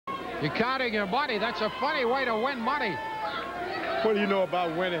You're counting your money. That's a funny way to win money. What do you know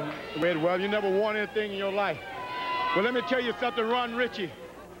about winning, Red? Well, you never won anything in your life. Well, let me tell you something, Ron Ritchie.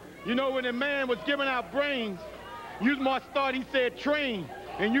 You know, when the man was giving out brains, you must thought he said train,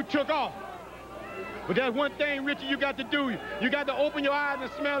 and you took off. But that's one thing, Richie, you got to do. You got to open your eyes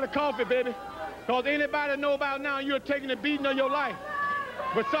and smell the coffee, baby. Because anybody know about now, you're taking the beating of your life.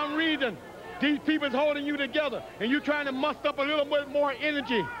 For some reason, these people's holding you together, and you're trying to muster up a little bit more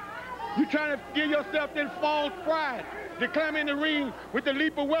energy. You're trying to give yourself this false pride to climb in the ring with the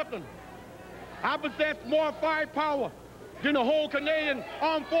lethal weapon. I possess more firepower than the whole Canadian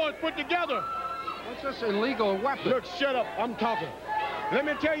armed force put together. What's this illegal weapon? Look, shut up. I'm talking. Let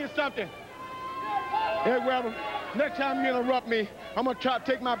me tell you something. Hey, well, next time you interrupt me, I'm going to try to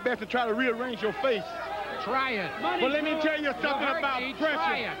take my best to try to rearrange your face. Try it. But let me tell you something about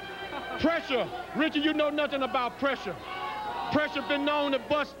pressure. Pressure. Richie, you know nothing about pressure. Pressure been known to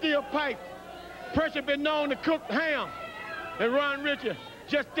bust steel pipes. Pressure been known to cook ham. And Ron Ritchie,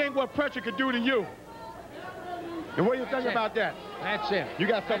 just think what pressure could do to you. And what do you think about that? That's it. You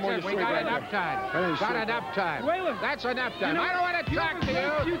got something on your We got enough time. Got enough time. That's enough time. I don't want to talk to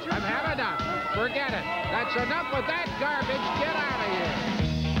you. I've had enough. Forget it. That's enough with that garbage. Get out of here.